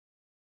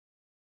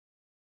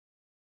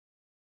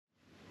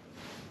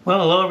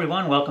Well, hello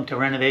everyone. Welcome to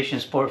Renovation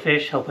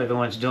Sportfish. Hope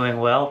everyone's doing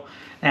well.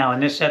 Now, in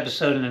this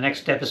episode and the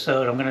next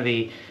episode, I'm going to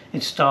be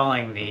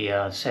installing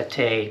the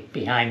settee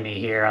behind me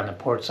here on the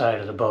port side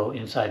of the boat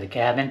inside the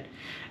cabin.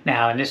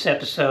 Now, in this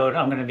episode,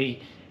 I'm going to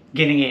be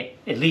getting it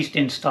at least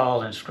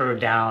installed and screwed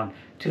down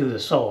to the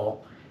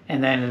sole.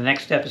 And then in the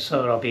next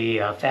episode, I'll be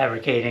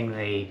fabricating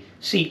the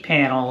seat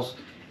panels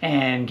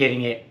and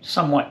getting it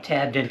somewhat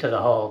tabbed into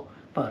the hull.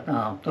 But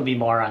there'll be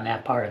more on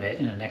that part of it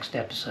in the next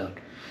episode.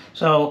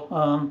 So,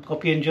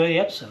 hope you enjoy the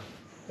episode.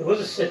 There was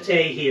a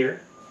settee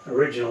here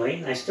originally,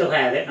 and I still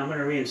have it, and I'm going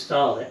to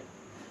reinstall it.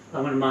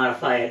 I'm going to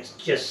modify it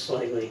just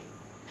slightly.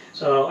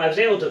 So I was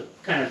able to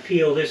kind of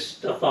peel this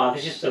stuff off.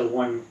 It's just a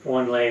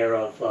one layer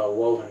of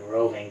woven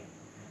roving,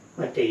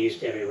 like they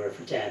used everywhere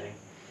for tabbing.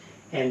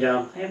 And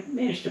I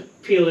managed to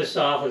peel this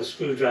off with a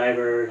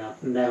screwdriver and a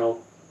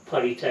metal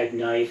putty type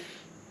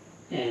knife,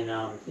 and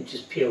it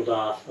just peeled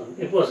off.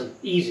 It wasn't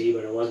easy,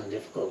 but it wasn't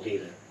difficult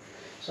either.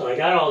 So I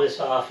got all this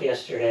off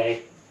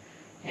yesterday,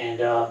 and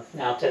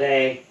now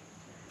today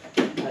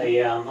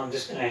I'm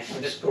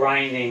just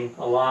grinding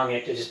along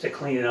it to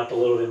clean it up a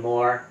little bit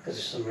more because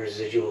there's some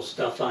residual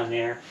stuff on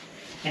there.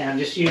 And I'm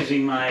just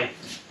using my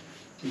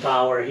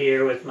bower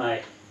here with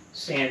my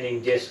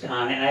sanding disc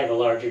on it. I have a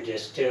larger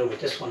disc too,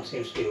 but this one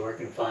seems to be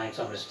working fine,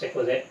 so I'm going to stick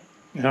with it.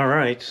 All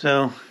right,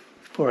 so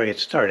before I get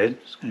started,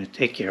 I'm just going to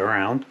take you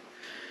around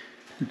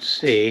and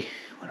see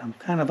what I'm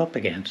kind of up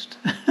against.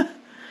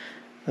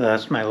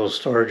 That's my little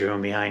storage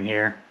room behind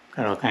here.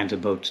 Got all kinds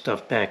of boat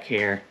stuff back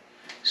here,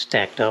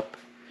 stacked up.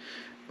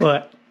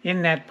 But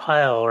in that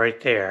pile right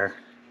there,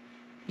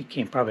 you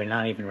can probably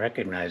not even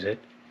recognize it,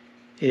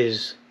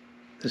 is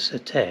the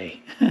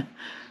settee.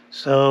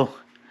 So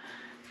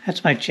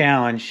that's my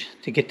challenge,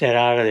 to get that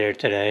out of there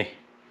today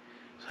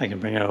so I can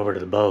bring it over to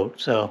the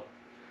boat. So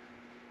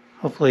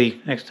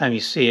hopefully next time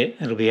you see it,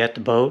 it'll be at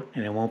the boat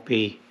and it won't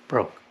be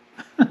broke.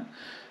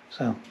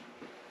 So I'm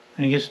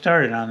going to get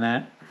started on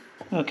that.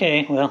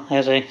 Okay, well,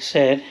 as I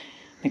said,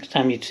 next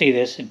time you'd see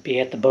this, it'd be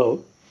at the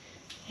boat.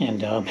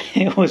 And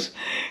it was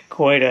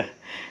quite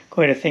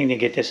a thing to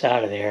get this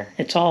out of there.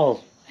 It's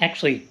all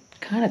actually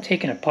kind of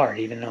taken apart,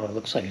 even though it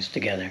looks like it's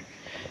together.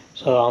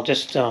 So I'll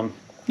just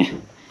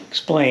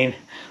explain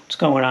what's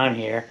going on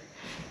here.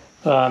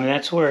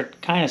 That's where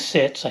it kind of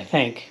sits, I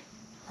think.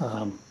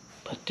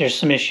 But there's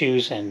some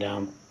issues, and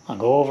I'll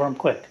go over them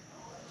quick.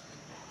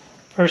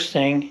 First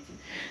thing,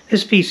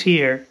 this piece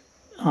here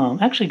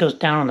actually goes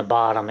down on the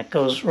bottom. It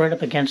goes right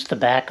up against the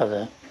back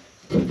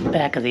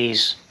of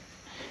these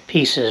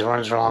pieces,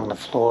 runs along the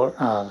floor,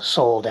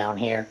 sole down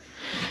here,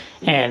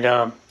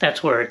 and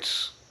that's where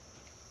it's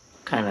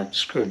kind of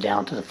screwed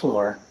down to the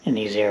floor in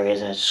these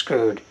areas, and it's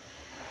screwed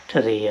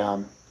to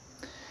the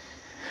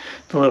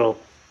little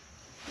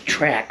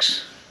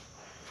tracks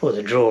for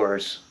the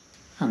drawers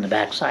on the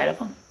back side of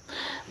them.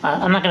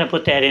 I'm not going to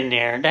put that in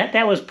there.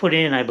 That was put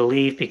in, I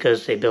believe,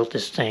 because they built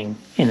this thing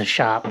in the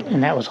shop,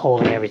 and that was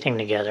holding everything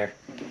together.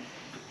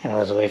 And I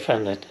was away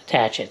from them to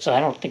attach it, so I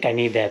don't think I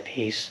need that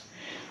piece.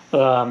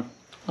 I'll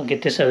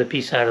get this other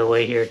piece out of the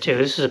way here, too.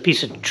 This is a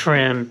piece of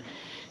trim.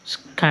 It's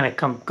kind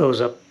of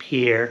goes up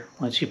here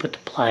once you put the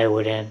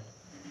plywood in,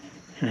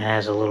 and it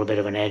has a little bit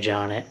of an edge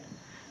on it,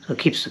 so it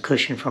keeps the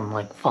cushion from,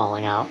 like,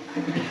 falling out.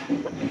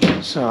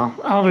 So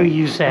I'll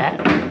reuse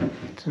that.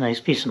 It's a nice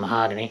piece of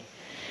mahogany.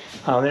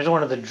 There's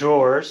one of the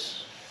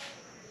drawers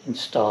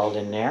installed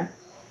in there,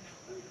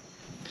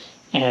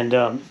 and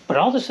but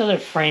all this other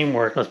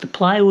framework, like the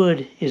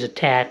plywood is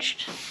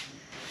attached.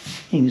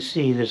 You can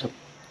see there's a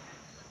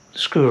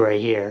screw right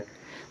here,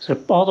 so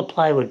all the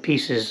plywood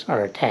pieces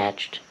are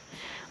attached.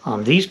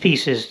 These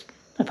pieces,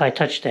 if I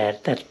touch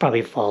that, that's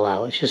probably fall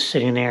out. It's just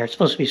sitting there. It's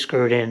supposed to be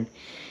screwed in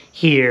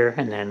here,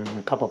 and then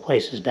a couple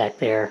places back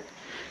there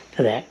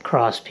to that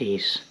cross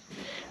piece.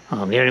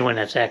 The only one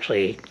that's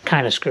actually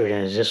kind of screwed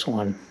in is this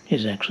one,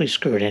 is actually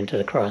screwed into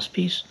the cross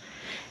piece.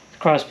 The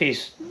cross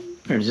piece,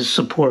 or this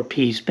support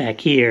piece back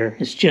here,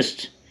 it's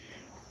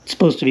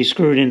supposed to be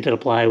screwed into the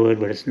plywood,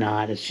 but it's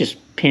not. It's just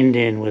pinned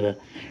in with a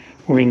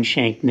ring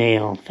shank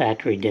nail.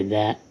 Factory did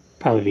that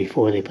probably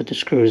before they put the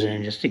screws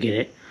in, just to get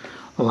it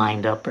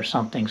lined up or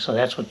something. So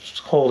that's what's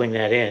holding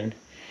that in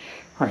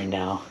right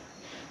now.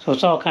 So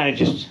it's all kind of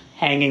just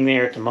hanging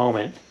there at the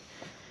moment.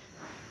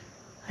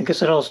 I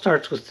guess it all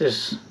starts with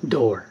this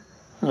door.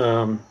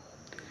 The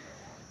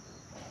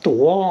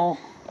wall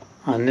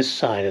on this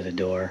side of the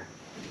door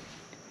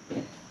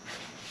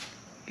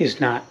is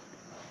not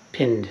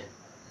pinned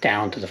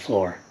down to the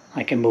floor.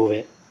 I can move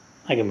it.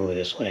 I can move it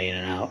this way in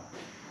and out,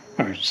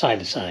 or side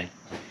to side.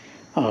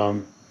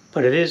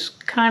 But it is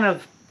kind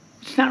of,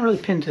 it's not really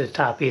pinned to the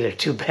top either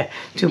too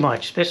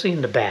much, especially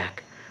in the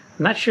back.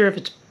 I'm not sure if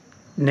it's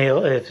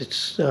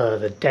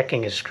the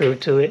decking is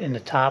screwed to it in the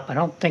top. I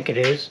don't think it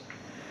is.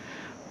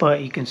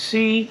 But you can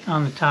see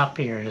on the top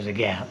here, there's a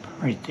gap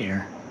right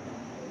there.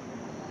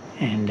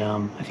 And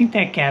I think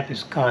that gap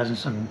is causing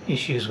some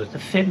issues with the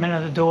fitment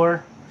of the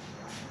door.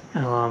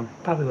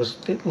 Probably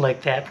was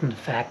like that from the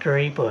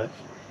factory, but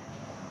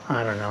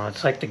I don't know.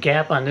 It's like the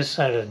gap on this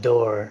side of the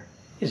door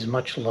is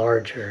much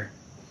larger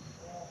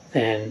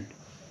then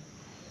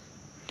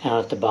down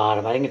at the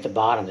bottom. I think at the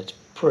bottom it's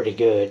pretty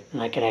good,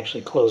 and I can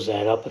actually close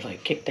that up if I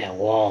kick that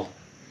wall,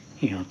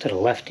 you know, to the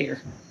left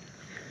here.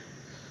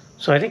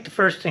 So I think the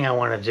first thing I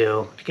want to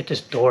do to get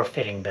this door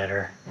fitting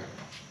better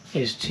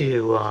is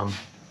to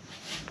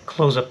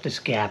close up this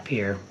gap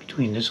here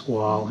between this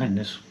wall and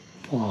this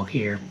wall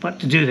here. But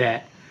to do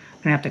that,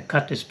 I'm gonna have to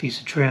cut this piece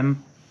of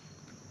trim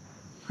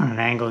on an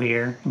angle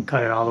here and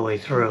cut it all the way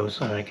through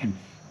so that I can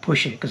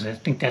push it, because I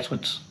think that's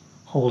what's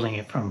holding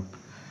it from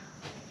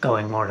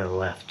going more to the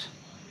left.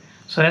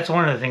 So that's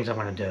one of the things I'm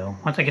going to do.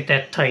 Once I get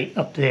that tight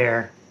up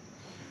there,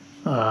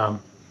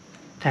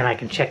 then I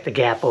can check the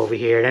gap over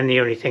here. Then the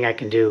only thing I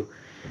can do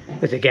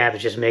with the gap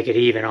is just make it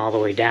even all the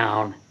way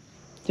down.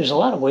 There's a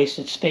lot of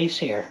wasted space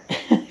here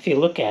if you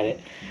look at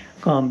it.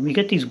 You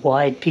get these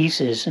wide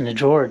pieces and the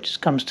drawer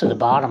just comes to the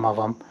bottom of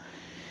them.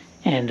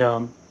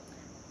 And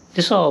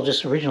this all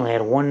just originally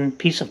had one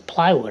piece of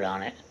plywood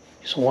on it.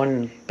 Just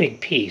one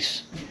big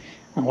piece.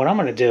 And what I'm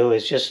going to do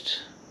is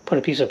just put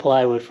a piece of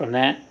plywood from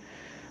that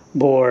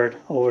board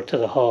over to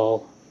the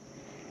hull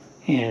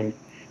and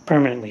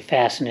permanently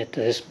fasten it to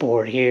this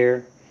board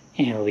here,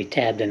 and it'll be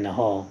tabbed in the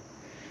hull.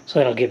 So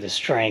that'll give the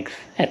strength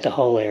at the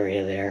hull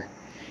area there.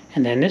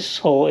 And then this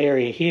whole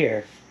area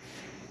here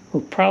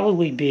will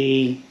probably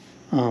be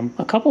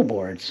a couple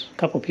boards, a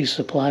couple pieces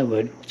of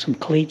plywood, some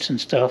cleats and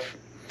stuff.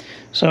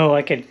 So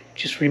I could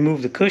just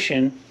remove the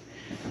cushion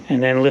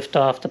and then lift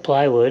off the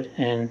plywood,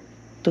 and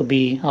there'll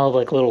be all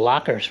like little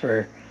lockers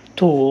for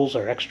tools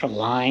or extra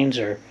lines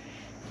or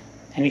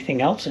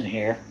anything else in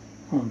here.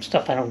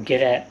 Stuff I don't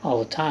get at all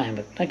the time,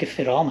 but I could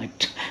fit all my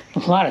a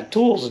lot of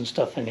tools and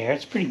stuff in there.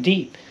 It's pretty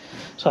deep.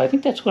 So I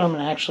think that's what I'm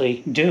going to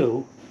actually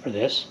do for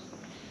this.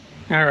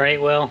 All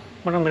right, well,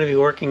 what I'm going to be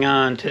working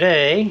on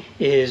today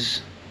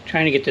is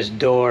trying to get this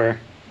door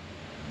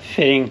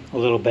fitting a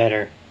little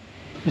better.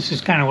 This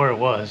is kind of where it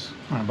was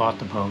when I bought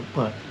the boat,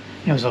 but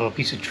there was a little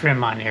piece of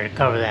trim on here to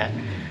cover that.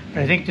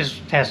 But I think this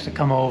has to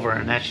come over,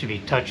 and that should be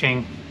touching.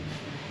 I'm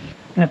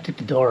going to have to take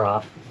the door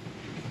off.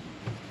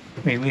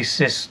 I mean, at least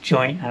this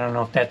joint, I don't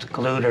know if that's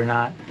glued or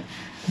not.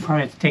 I'll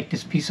probably have to take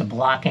this piece of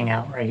blocking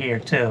out right here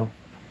too,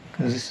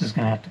 because this is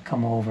going to have to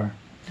come over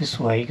this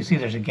way. You can see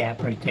there's a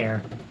gap right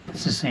there.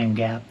 It's the same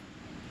gap.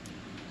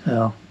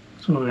 So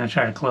that's what we're going to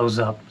try to close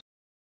up.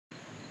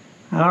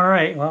 All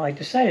right, well, I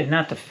decided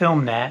not to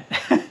film that.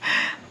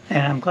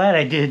 And I'm glad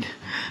I did,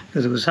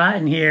 because it was hot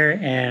in here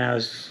and I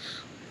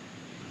was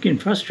getting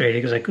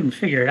frustrated because I couldn't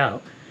figure it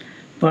out.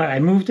 But I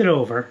moved it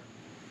over.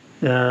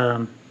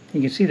 You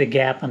can see the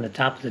gap on the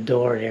top of the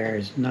door there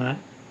is not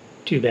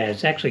too bad.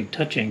 It's actually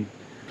touching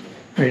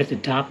right at the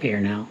top here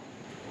now.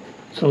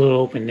 It's a little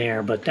open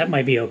there, but that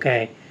might be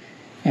okay.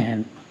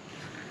 And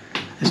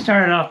I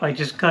started off by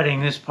just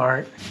cutting this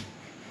part,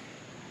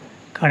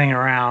 cutting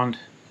around,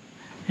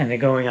 and then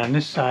going on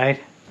this side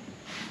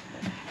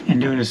and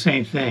doing the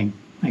same thing.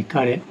 I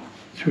cut it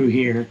through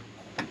here,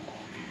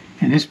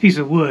 and this piece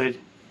of wood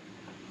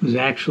was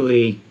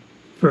actually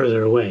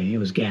further away. It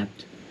was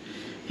gapped,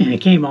 and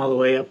it came all the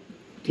way up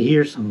to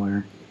here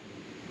somewhere.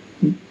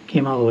 It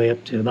came all the way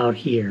up to about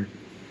here.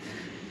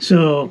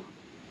 So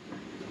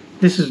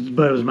this is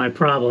what was my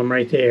problem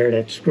right there.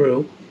 That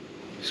screwed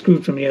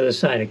from the other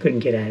side. I couldn't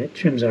get at it.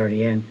 Trim's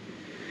already in.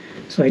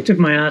 So I took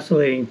my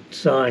oscillating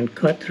saw and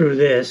cut through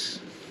this,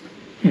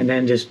 and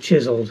then just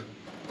chiseled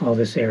all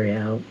this area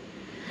out.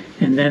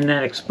 And then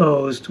that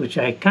exposed, which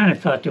I kind of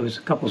thought there was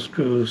a couple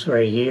screws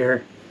right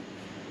here.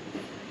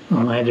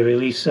 I had to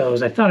release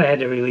those. I thought I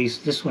had to release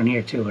this one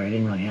here too, but I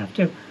didn't really have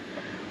to.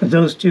 But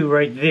those two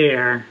right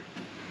there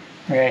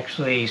are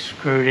actually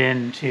screwed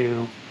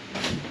into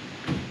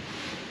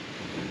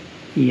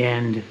the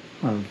end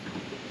of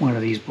one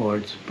of these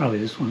boards. Probably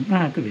this one.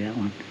 Ah, it could be that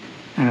one.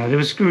 I don't know. They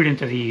were screwed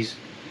into these.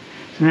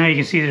 So now you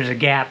can see there's a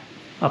gap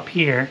up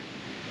here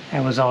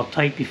that was all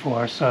tight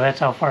before, so that's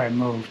how far it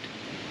moved.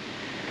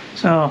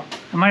 So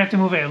I might have to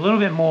move it a little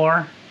bit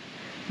more,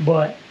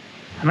 but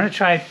I'm going to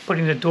try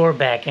putting the door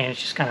back in.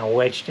 It's just kind of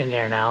wedged in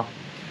there now.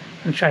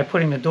 I'm going to try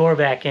putting the door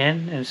back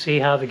in and see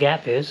how the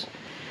gap is.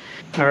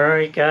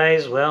 Alright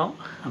guys, well,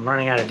 I'm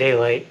running out of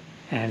daylight,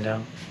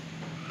 and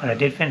but I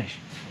did finish.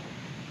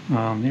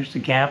 There's the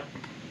gap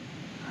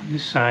on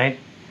this side.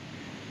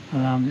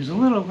 There's a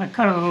little, I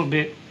cut a little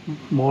bit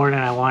more than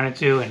I wanted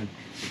to, and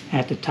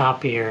at the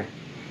top here,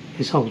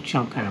 this whole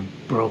chunk kind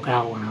of broke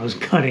out when I was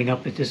cutting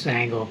up at this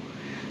angle.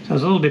 So I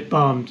was a little bit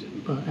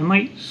bummed, but I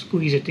might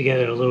squeeze it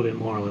together a little bit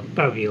more. It'll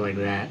probably be like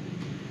that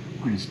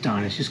when it's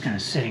done. It's just kind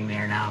of sitting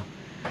there now.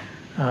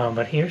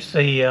 But here's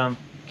the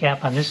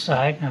gap on this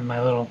side on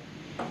my little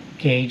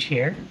gauge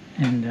here,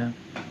 and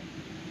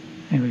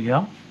there we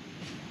go.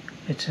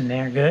 It's in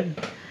there good.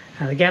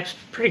 The gap's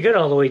pretty good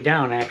all the way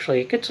down,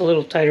 actually. It gets a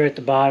little tighter at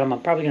the bottom.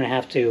 I'm probably going to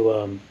have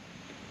to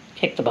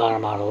kick the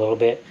bottom out a little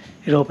bit.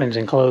 It opens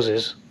and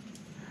closes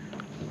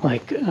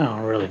like,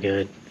 oh, really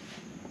good.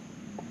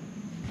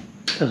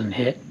 Doesn't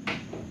hit.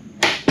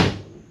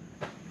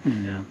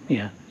 And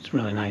yeah, it's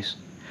really nice.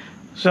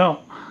 So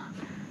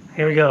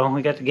here we go.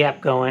 We got the gap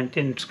going.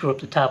 Didn't screw up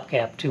the top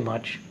gap too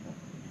much.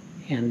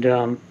 And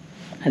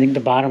I think the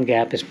bottom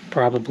gap is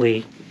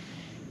probably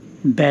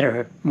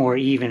better, more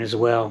even as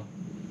well.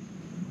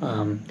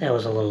 That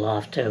was a little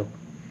off too.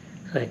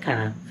 So I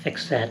kind of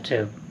fixed that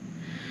too.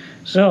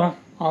 So,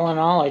 all in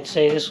all, I'd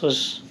say this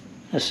was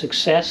a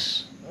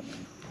success.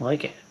 I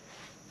like it.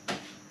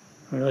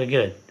 Really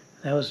good.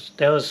 That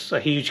was a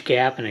huge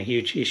gap and a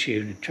huge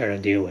issue to try to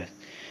deal with.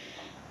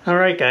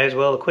 Alright guys,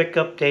 well, a quick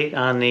update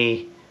on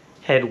the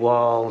head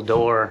wall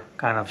door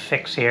kind of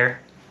fix here.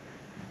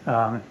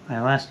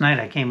 Last night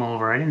I came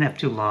over, I didn't have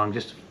too long,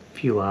 just a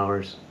few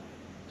hours.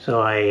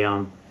 So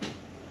I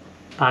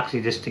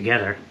epoxied this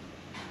together.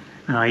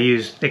 Now I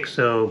used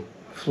Fixo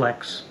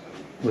Flex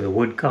with a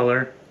wood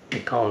color. They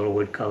call it a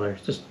wood color,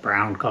 it's just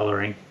brown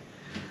coloring.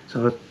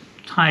 So it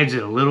hides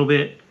it a little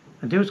bit.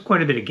 There was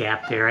quite a bit of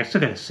gap there. I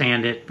still got to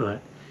sand it,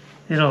 but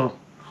it'll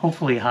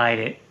hopefully hide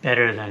it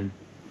better than,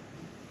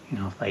 you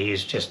know, if I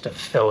used just a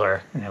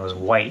filler and it was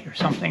white or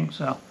something.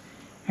 So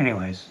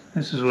anyways,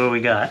 this is what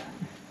we got.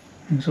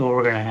 This is what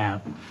we're gonna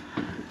have.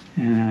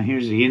 And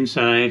here's the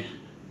inside.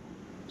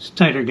 It's a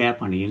tighter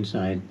gap on the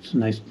inside. It's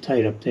nice and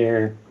tight up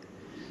there.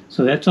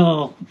 So that's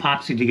all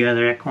epoxy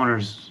together. That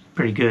corner's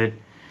pretty good.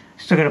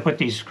 Still got to put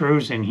these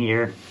screws in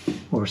here,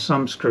 or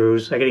some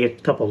screws. I got to get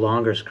a couple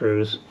longer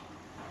screws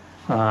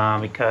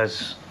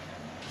because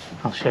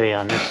I'll show you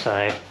on this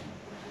side.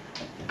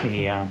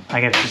 I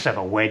got to just have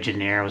a wedge in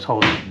there. I was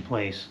holding it in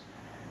place,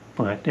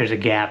 but there's a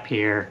gap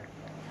here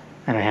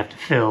that I have to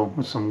fill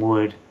with some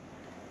wood,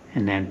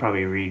 and then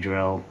probably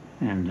re-drill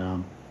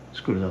and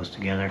screw those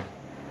together.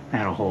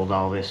 That'll hold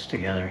all this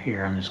together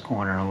here on this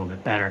corner a little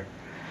bit better.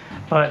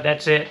 But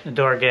that's it. The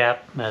door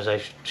gap, as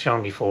I've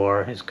shown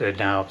before, is good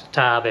now. Up the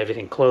top,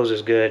 everything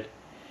closes good.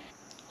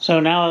 So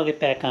now I'll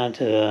get back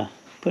onto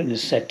putting the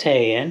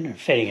settee in, or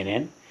fitting it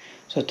in.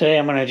 So today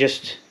I'm going to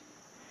just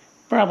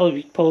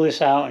probably pull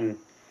this out and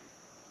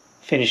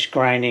finish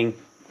grinding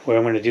where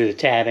I'm going to do the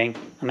tabbing.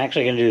 I'm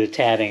actually going to do the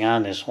tabbing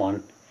on this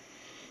one,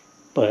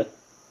 but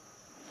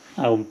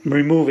I'll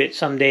remove it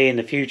someday in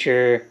the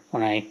future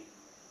when I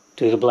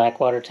do the black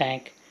water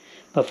tank.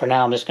 But for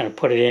now I'm just going to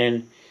put it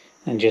in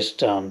and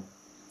just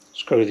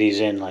screw these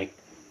in, like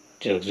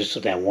just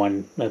with that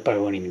one. I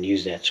probably won't even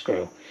use that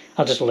screw.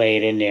 I'll just lay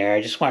it in there.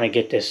 I just want to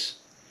get this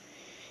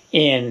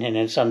in, and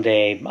then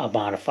someday I'll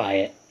modify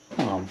it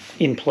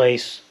in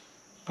place.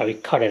 Probably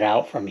cut it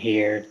out from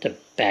here to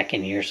back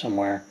in here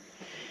somewhere.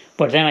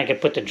 But then I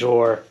could put the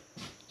drawer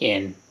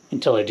in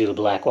until I do the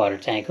black water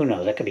tank. Who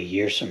knows? That could be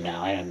years from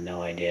now. I have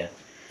no idea.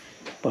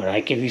 But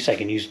at least I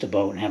can use the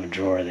boat and have a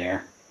drawer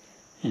there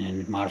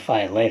and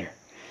modify it later.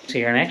 See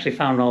here, and I actually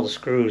found all the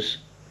screws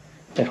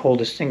that hold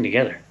this thing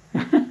together.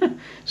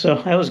 So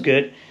that was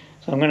good.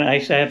 So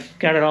I've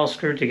got it all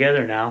screwed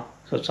together now,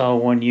 so it's all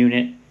one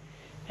unit,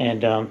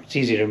 and it's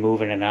easy to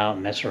move in and out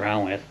and mess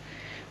around with.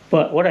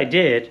 But what I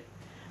did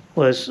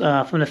was,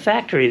 from the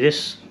factory,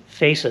 this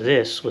face of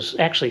this was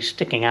actually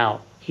sticking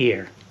out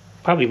here,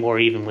 probably more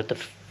even with the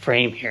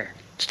frame here.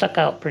 It stuck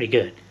out pretty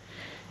good,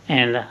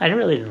 and I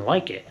really didn't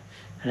like it.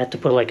 I'd have to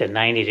put like a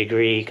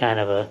 90-degree kind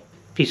of a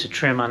piece of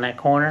trim on that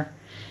corner.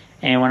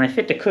 And when I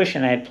fit the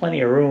cushion, I had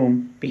plenty of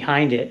room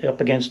behind it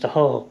up against the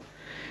hull.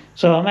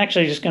 So I'm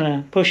actually just going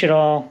to push it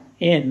all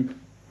in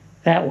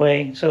that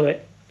way so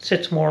it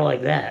sits more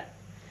like that.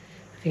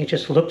 I think it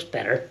just looks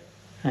better,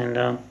 and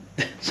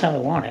that's how I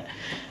want it.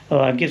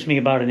 It gives me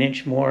about 1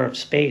 inch more of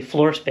space,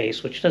 floor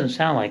space, which doesn't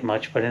sound like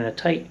much, but in a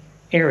tight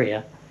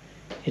area,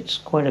 it's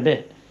quite a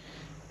bit.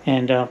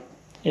 And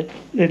it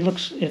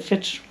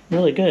fits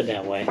really good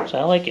that way, so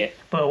I like it.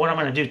 But what I'm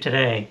going to do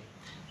today,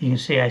 you can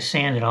see I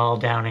sanded all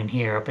down in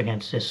here up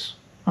against this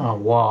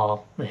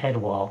wall, the head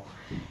wall,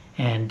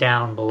 and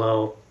down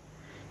below.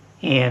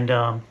 And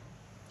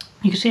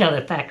you can see how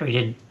the factory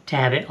didn't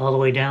tab it all the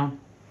way down.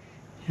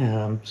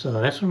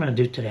 So that's what I'm going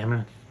to do today. I'm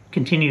going to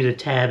continue the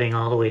tabbing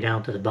all the way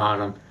down to the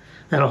bottom.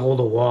 That'll hold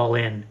the wall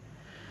in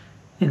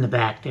the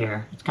back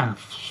there. It's kind of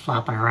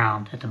flopping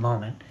around at the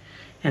moment.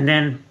 And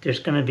then there's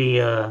going to be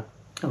a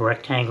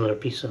rectangular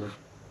piece of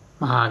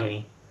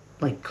mahogany,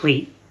 like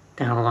cleat,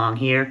 down along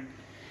here.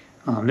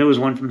 There was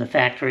one from the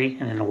factory,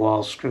 and then the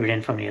wall's screwed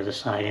in from the other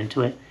side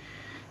into it.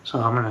 So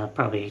I'm going to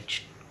probably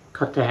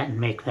cut that and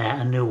make that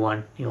a new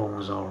one. The old one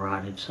was all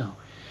rotted, so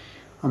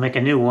I'll make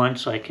a new one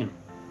so I can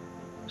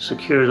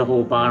secure the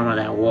whole bottom of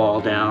that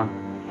wall down.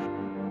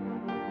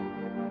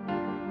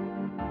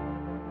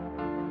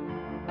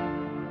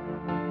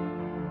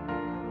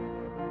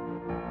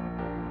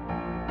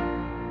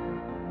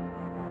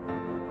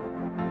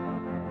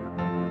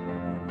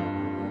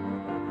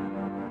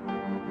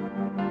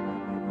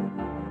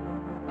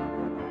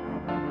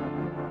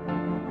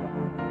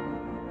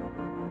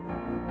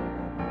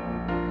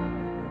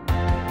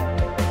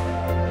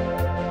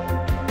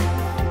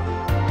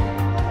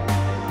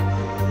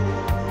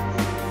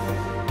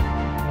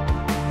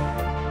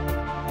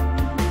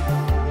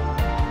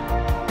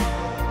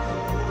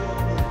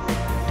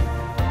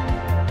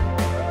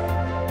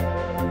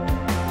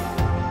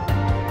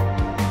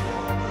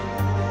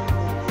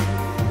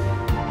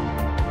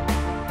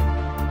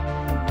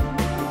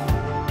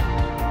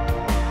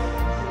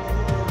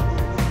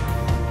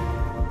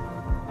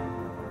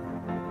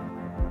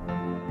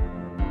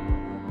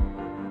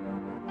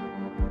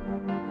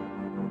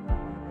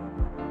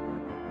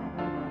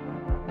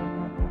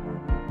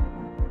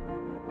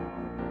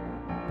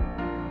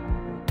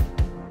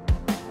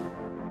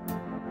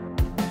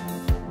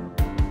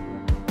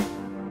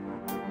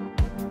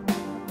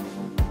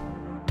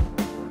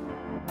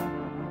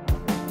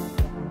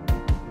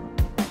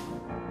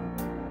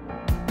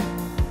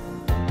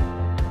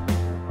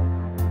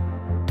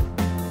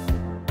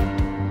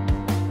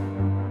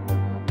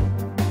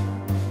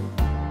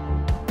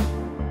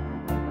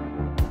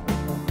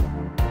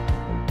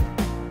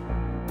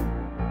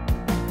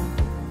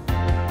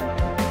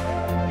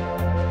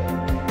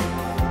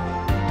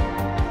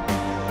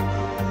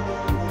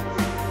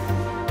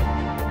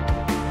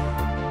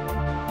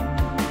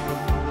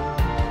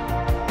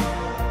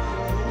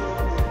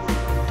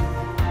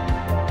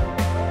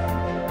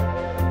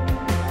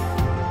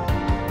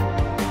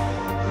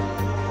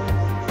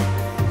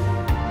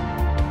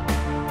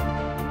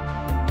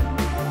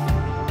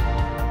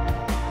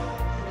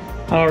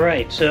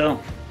 Alright, so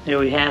there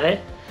we have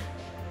it.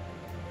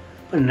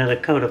 Put another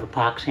coat of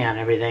epoxy on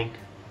everything.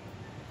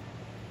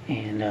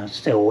 And it's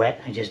still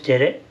wet, I just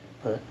did it.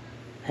 But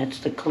that's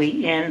the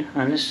cleat end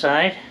on this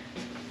side.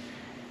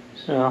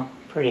 So,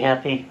 pretty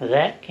happy with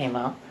that. Came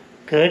out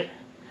good.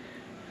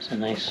 It's a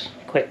nice,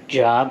 quick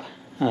job.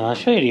 I'll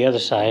show you the other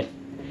side.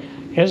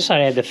 The other side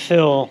I had to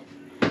fill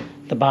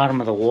the bottom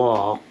of the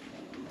wall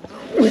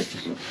with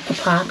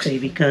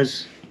epoxy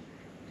because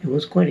it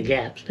was quite a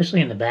gap,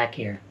 especially in the back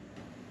here.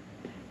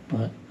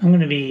 But I'm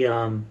going to be,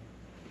 I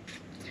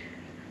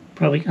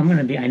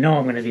know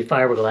I'm going to be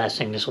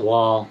fiberglassing this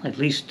wall at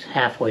least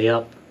halfway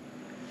up.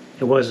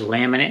 There was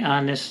laminate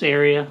on this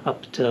area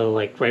up to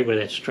like right where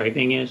that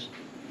striping is.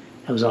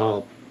 That was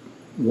all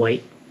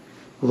white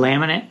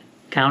laminate,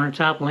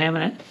 countertop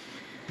laminate.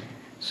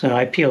 So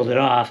I peeled it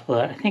off,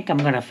 but I think I'm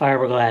going to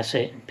fiberglass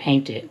it and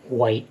paint it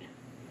white.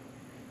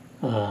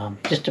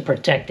 Just to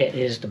protect it.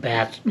 Is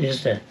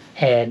the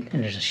head,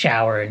 and there's a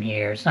shower in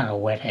here. It's not a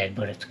wet head,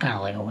 but it's kind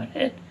of like a wet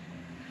head.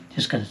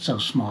 Just because it's so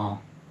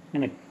small. I'm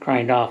going to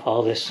grind off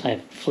all this.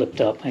 I've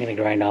flipped up. I'm going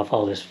to grind off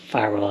all this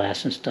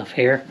fiberglass and stuff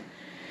here.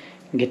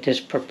 And get this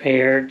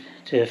prepared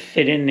to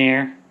fit in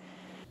there.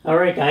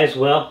 Alright guys,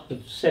 well, the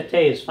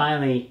settee is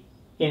finally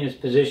in its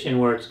position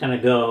where it's going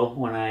to go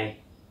when I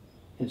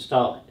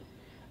install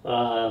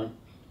it.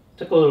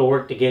 Took a little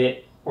work to get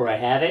it where I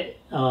had it.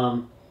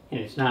 And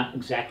it's not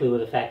exactly where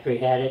the factory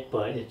had it,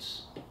 but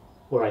it's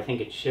where I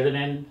think it should have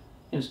been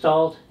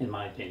installed, in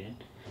my opinion.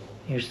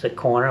 Here's the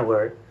corner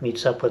where it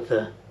meets up with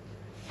the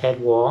head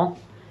wall,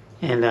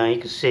 and you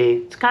can see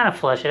it's kind of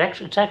flush.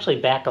 It's actually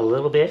back a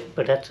little bit,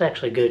 but that's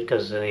actually good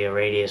because the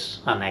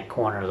radius on that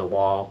corner of the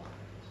wall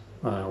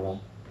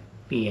won't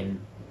be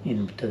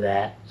into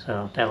that,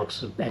 so that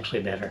looks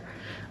actually better.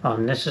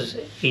 This is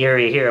the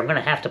area here. I'm going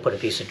to have to put a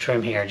piece of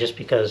trim here just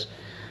because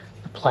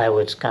the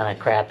plywood's kind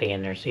of crappy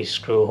and there's these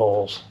screw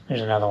holes.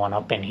 There's another one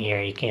up in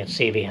here you can't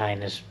see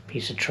behind this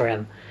piece of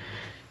trim.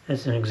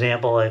 As an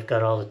example, I've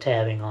got all the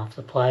tabbing off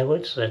the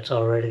plywood, so that's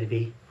all ready to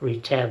be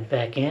re-tabbed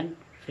back in.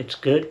 Fits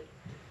good.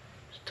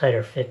 It's a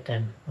tighter fit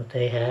than what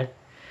they had.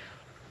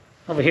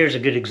 Over here's a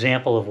good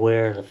example of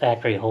where the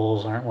factory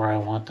holes aren't where I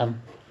want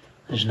them.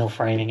 There's no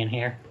framing in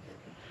here.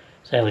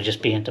 So that would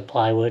just be into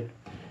plywood.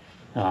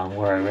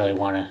 Where I really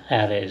want to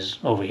have it is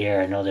over here.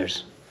 I know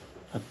there's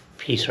a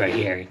piece right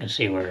here. You can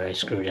see where I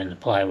screwed in the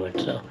plywood,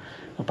 so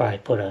I'll probably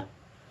put a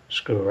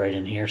screw right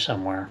in here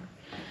somewhere.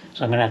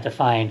 So I'm going to have to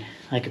find,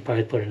 I could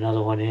probably put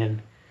another one in.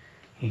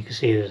 You can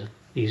see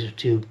these are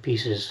two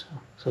pieces,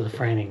 so the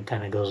framing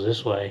kind of goes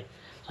this way.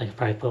 So I could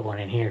probably put one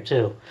in here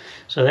too.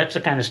 So that's the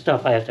kind of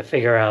stuff I have to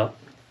figure out.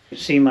 You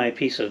see my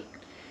piece of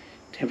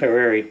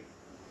temporary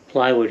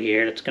plywood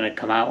here that's going to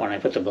come out when I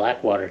put the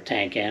black water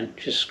tank in,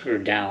 just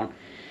screwed down.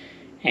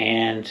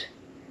 And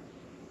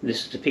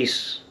this is the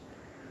piece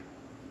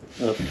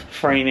of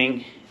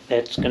framing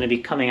that's going to be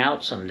coming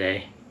out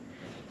someday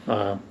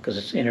because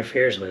it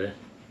interferes with it.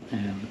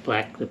 And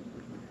the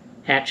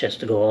hatch has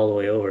to go all the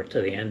way over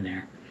to the end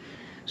there.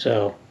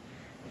 So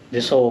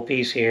this whole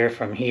piece here,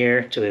 from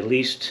here to at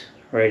least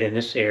right in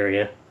this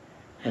area,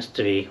 has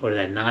to be, where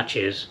that notch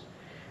is,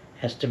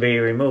 has to be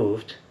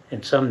removed.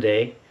 And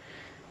someday,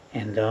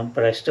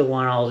 but I still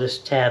want all this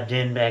tabbed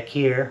in back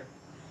here,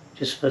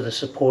 just for the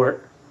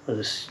support for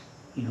this,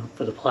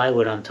 for the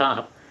plywood on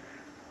top.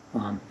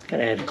 Gotta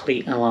add a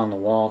cleat along the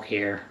wall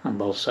here on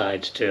both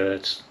sides too.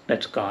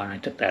 That's gone. I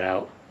took that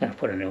out. Gotta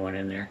put a new one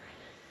in there.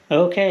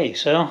 Okay,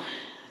 so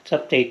it's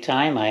update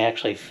time. I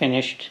actually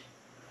finished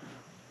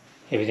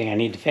everything I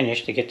need to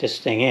finish to get this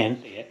thing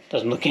in. It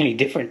doesn't look any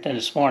different than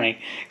this morning,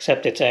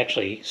 except it's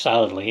actually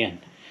solidly in.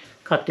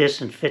 Cut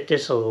this and fit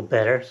this a little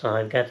better, so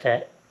I've got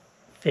that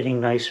fitting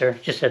nicer.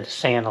 Just had to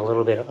sand a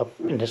little bit up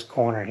in this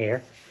corner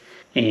here.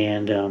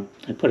 And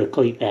I put a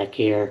cleat back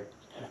here,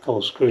 a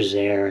couple screws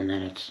there, and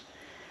then it's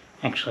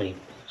actually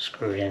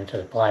screwed into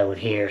the plywood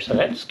here, so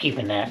that's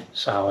keeping that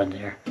solid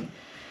there.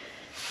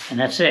 And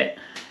that's it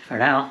for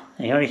now.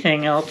 The only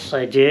thing else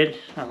I did,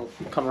 I'll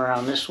come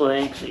around this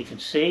way so you can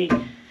see.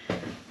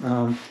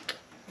 Well,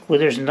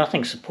 there's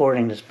nothing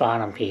supporting this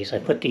bottom piece.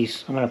 I'm going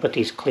to put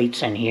these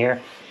cleats in here.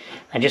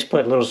 I just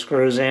put little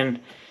screws in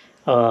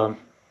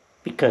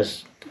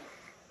because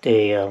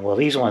well,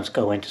 these ones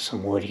go into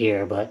some wood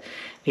here, but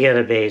the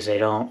other bays they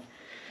don't.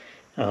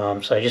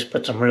 So I just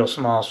put some real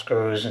small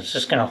screws. It's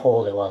just going to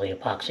hold it while the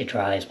epoxy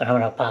dries. But I'm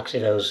going to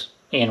epoxy those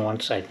in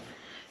once I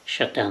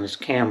shut down this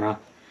camera.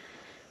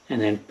 And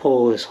then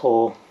pull this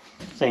whole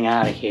thing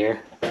out of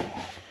here.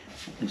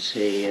 You can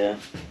see,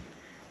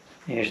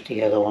 here's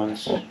the other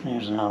ones.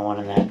 There's another one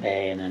in that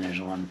bay, and then there's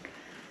one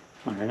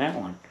in that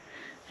one.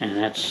 And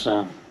that's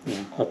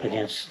up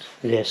against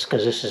this,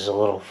 because this is a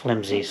little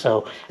flimsy.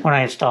 So when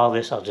I install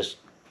this, I'll just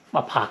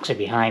epoxy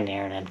behind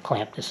there and then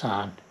clamp this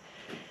on.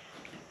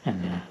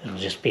 And it'll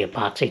just be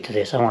epoxy to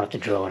this. I won't have to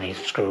drill any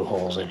screw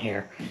holes in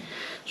here.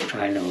 Just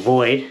trying to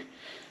avoid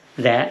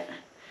that.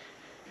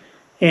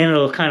 And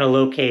it'll kind of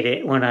locate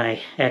it when I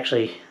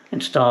actually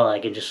install it. I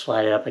can just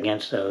slide it up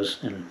against those,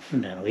 and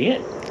that'll be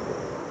it.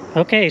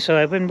 Okay, so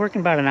I've been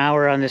working about an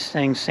hour on this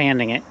thing,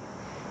 sanding it,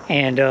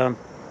 and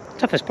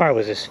toughest part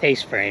was this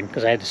face frame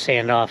because I had to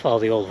sand off all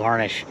the old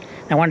varnish.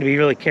 I wanted to be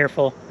really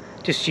careful,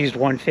 just used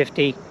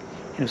 150,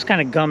 and it was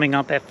kind of gumming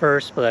up at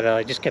first, but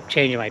I just kept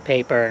changing my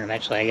paper, and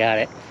eventually I got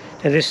it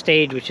to this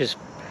stage, which is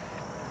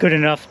good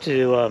enough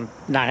to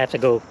not have to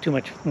go too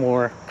much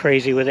more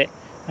crazy with it.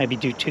 Maybe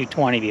do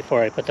 220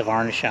 before I put the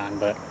varnish on,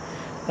 but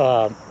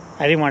I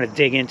didn't want to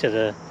dig into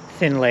the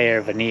thin layer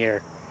of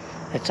veneer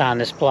that's on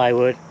this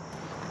plywood.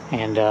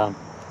 And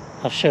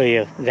I'll show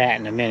you that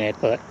in a minute,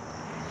 but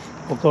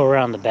we'll go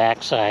around the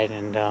back side.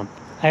 And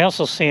I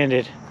also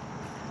sanded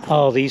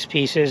all these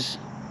pieces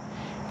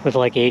with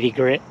like 80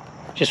 grit,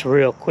 just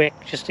real quick,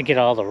 just to get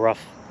all the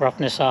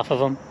roughness off of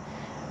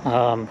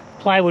them.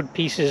 Plywood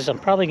pieces, I'm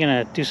probably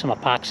going to do some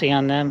epoxy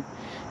on them,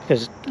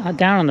 because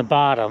down on the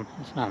bottom,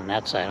 it's not on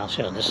that side, I'll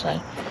show you this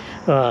side.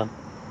 No,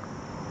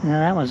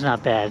 that one's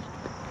not bad.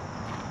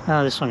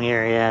 Oh, this one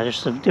here, yeah,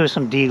 there was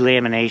some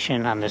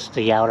delamination on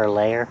the outer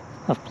layer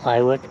of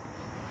plywood,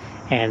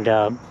 and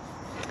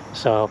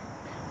so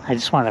I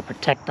just want to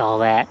protect all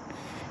that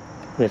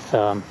with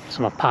some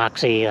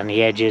epoxy on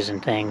the edges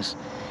and things,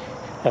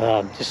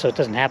 just so it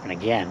doesn't happen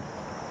again.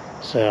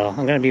 So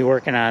I'm going to be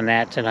working on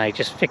that tonight,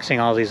 just fixing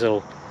all these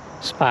little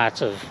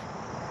spots of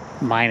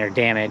minor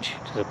damage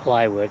to the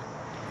plywood.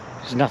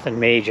 There's nothing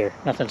major,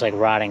 nothing's like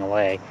rotting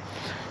away.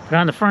 But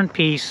on the front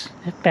piece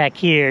back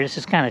here, this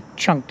is kind of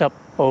chunked up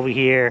over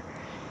here,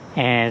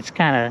 and it's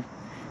kind of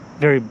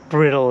very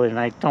brittle, and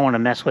I don't want to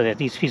mess with it.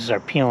 These pieces are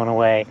peeling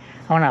away.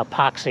 I want to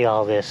epoxy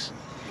all this,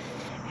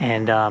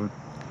 and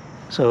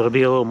so it'll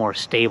be a little more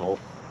stable.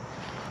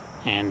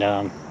 And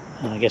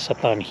I guess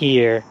up on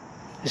here,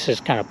 this is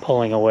kind of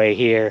pulling away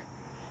here.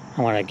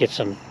 I want to get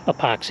some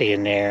epoxy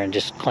in there and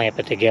just clamp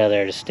it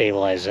together to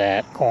stabilize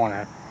that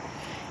corner.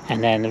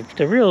 And then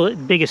the real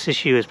biggest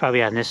issue is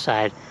probably on this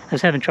side. I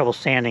was having trouble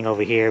sanding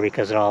over here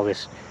because of all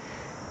this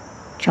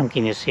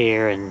chunkiness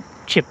here and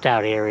chipped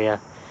out area.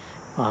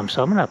 So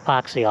I'm going to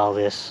epoxy all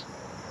this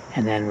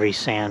and then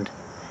resand.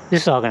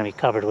 This is all going to be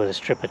covered with a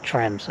strip of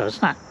trim, so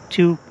it's not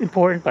too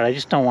important, but I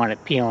just don't want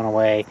it peeling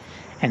away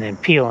and then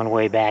peeling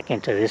way back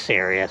into this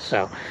area.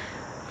 So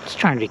just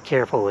trying to be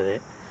careful with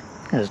it,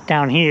 because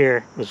down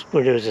here was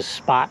where there was a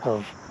spot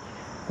of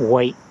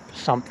white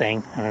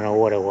something. I don't know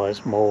what it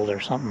was, mold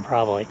or something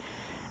probably.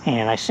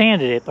 And I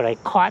sanded it, but I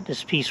caught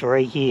this piece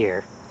right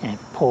here and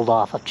pulled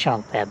off a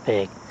chunk that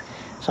big.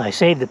 So I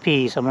saved the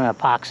piece. I'm going to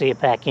epoxy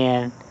it back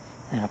in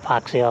and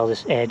epoxy all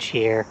this edge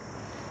here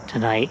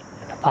tonight,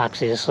 and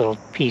epoxy this little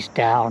piece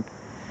down,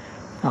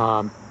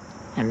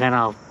 and then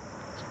I'll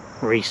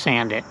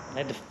resand it.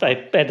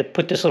 I had to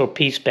put this little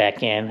piece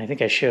back in. I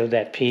think I showed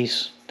that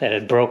piece that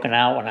had broken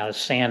out when I was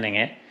sanding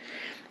it.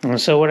 And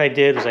so what I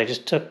did was I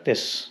just took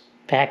this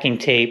packing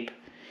tape,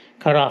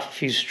 cut off a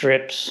few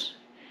strips,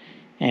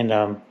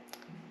 and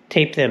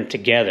taped them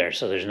together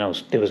so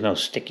there was no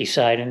sticky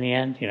side in the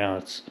end. You know,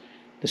 it's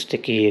the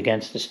sticky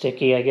against the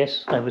sticky, I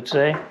guess I would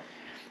say.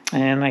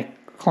 And I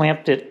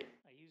clamped it.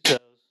 I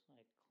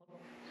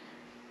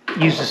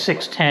used the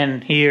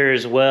 610 here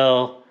as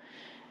well,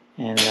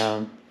 and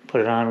put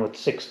it on with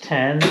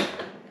 610.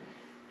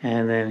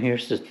 And then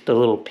here's the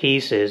little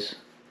pieces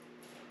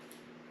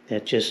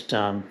that just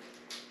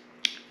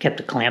kept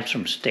the clamps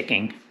from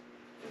sticking.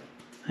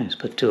 I just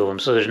put two of them,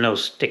 so there's no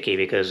sticky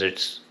because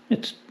it's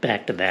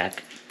back to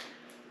back.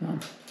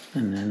 And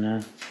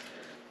then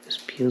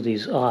just peel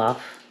these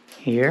off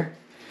here,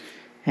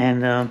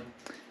 and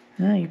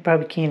you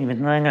probably can't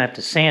even. I'm gonna have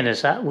to sand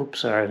this out. Oops,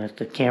 sorry, I left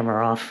the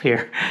camera off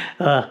here.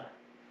 Yeah,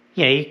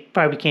 you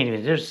probably can't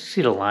even.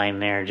 See the line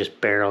there,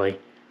 just barely.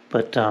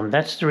 But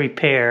that's the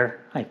repair.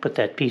 I put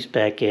that piece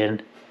back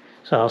in,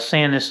 so I'll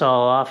sand this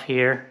all off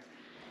here.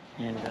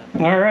 And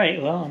all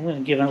right, well, I'm going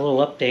to give it a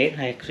little update.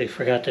 I actually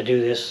forgot to do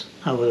this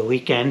over the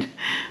weekend,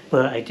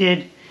 but I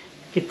did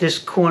get this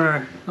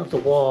corner of the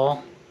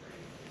wall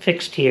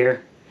fixed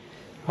here,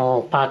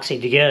 all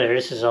epoxied together.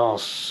 This is all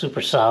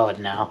super solid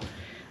now.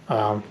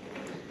 I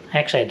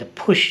actually had to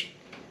push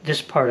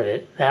this part of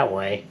it that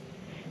way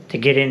to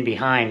get in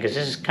behind, because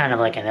this is kind of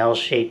like an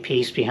L-shaped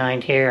piece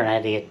behind here, and I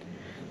had to get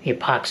the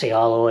epoxy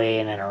all the way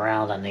in and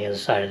around on the other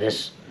side of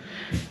this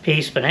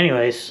piece. But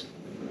anyways,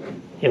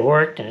 it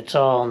worked, and it's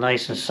all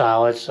nice and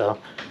solid, so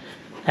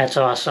that's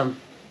awesome.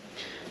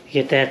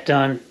 Get that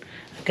done.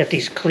 I've got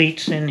these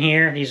cleats in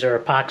here. These are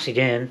epoxied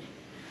in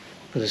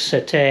with a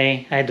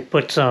Settee. I had to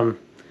put some,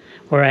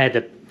 where I had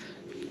to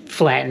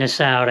flatten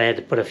this out, I had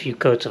to put a few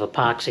coats of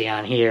epoxy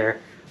on here.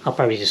 I'll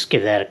probably just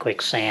give that a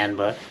quick sand,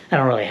 but I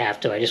don't really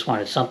have to. I just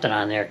wanted something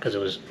on there because it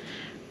was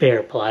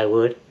bare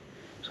plywood.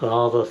 So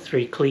all the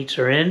three cleats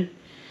are in,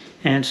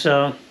 and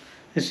so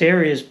this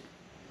area is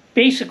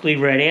basically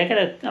ready.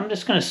 I'm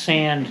just gonna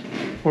sand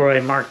where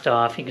I marked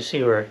off. You can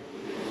see where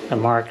the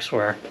marks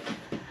where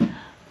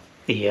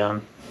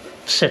the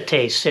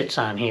Settee sits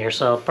on here.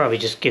 So I'll probably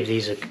just give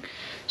these a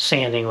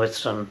sanding with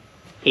some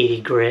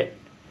 80 grit.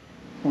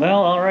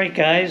 Well, all right,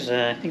 guys.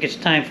 I think it's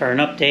time for an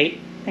update.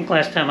 I think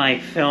last time I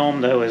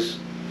filmed, I was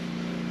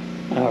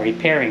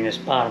repairing this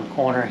bottom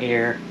corner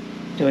here,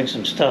 doing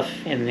some stuff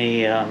in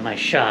the my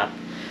shop.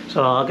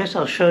 So I guess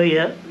I'll show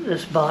you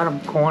this bottom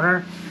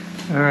corner.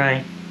 All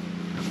right,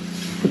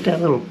 put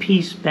that little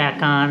piece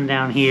back on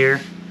down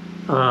here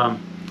and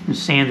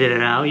sanded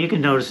it out. You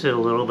can notice it a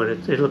little, but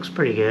it looks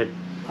pretty good.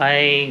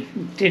 I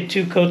did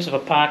 2 coats of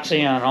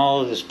epoxy on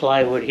all of this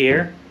plywood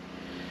here,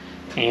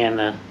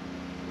 and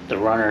the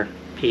runner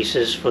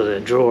pieces for the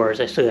drawers.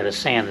 I still got to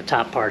sand the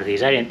top part of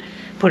these. I didn't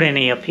put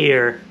any up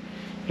here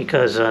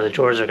because the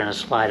drawers are going to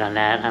slide on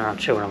that. I'm not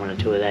sure what I'm going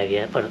to do with that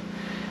yet, but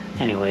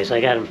anyways,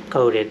 I got them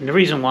coated. And the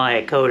reason why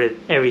I coated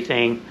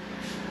everything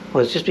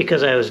was just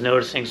because I was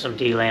noticing some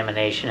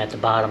delamination at the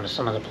bottom of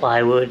some of the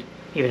plywood.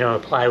 Even though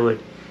the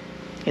plywood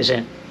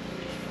isn't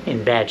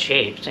in bad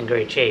shape, it's in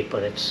great shape,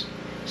 but it's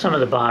some of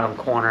the bottom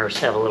corners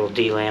have a little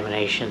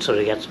delamination, so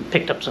they got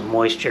picked up some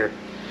moisture,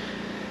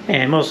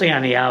 and mostly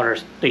on the outer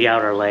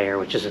layer,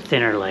 which is a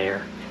thinner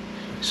layer.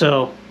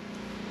 So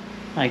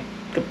I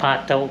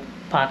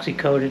epoxy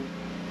coated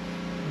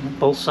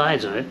both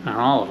sides of it, on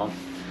all of them.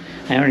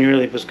 I only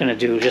really was going to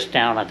do just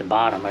down at the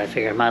bottom, but I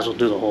figured I might as well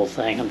do the whole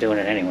thing. I'm doing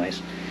it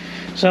anyways.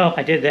 So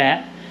I did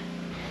that.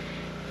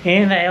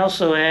 And I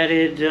also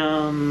added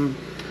a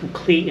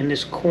cleat in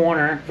this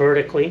corner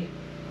vertically.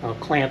 I'll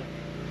clamp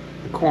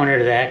the corner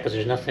to that because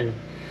there's nothing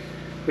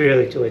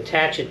really to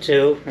attach it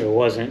to. There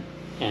wasn't.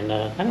 And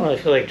I don't really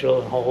feel like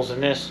drilling holes in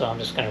this, so I'm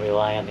just going to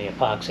rely on the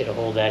epoxy to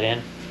hold that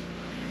in.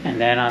 And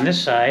then on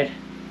this side,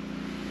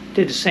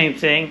 did the same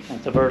thing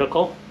at the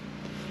vertical.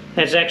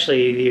 That's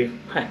actually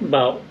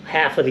about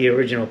half of the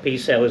original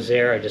piece that was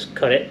there. I just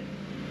cut it.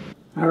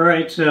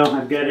 Alright, so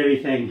I've got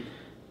everything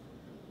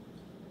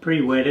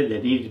pre-wetted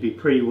that needed to be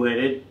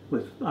pre-wetted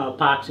with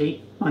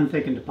epoxy,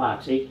 unthickened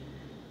epoxy.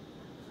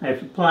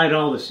 I've applied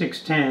all the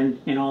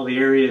 610 in all the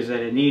areas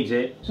that it needs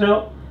it.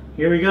 So,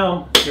 here we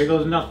go. Here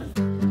goes nothing.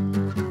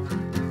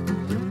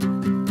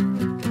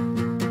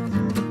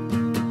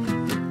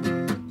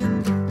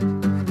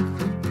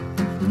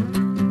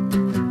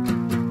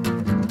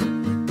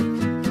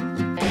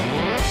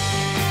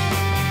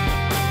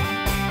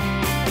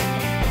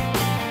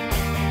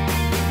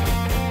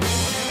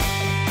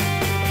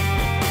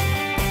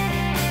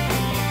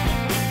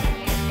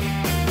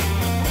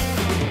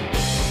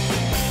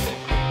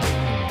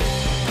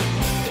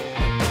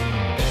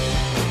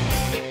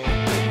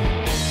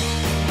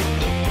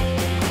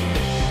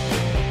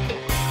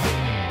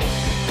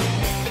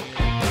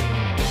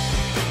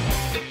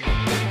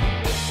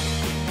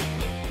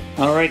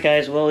 Alright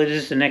guys, well it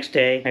is the next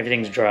day.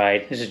 Everything's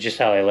dried. This is just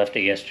how I left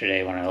it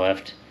yesterday when I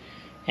left.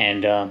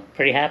 And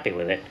pretty happy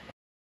with it.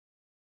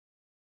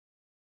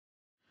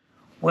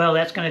 Well,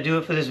 that's going to do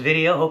it for this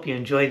video. Hope you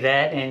enjoyed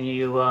that and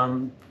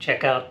you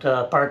check out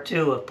part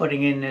 2 of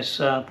putting in this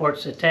port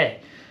settee.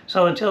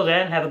 So until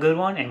then, have a good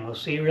one and we'll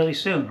see you really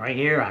soon right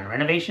here on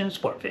Renovation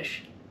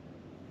Sportfish.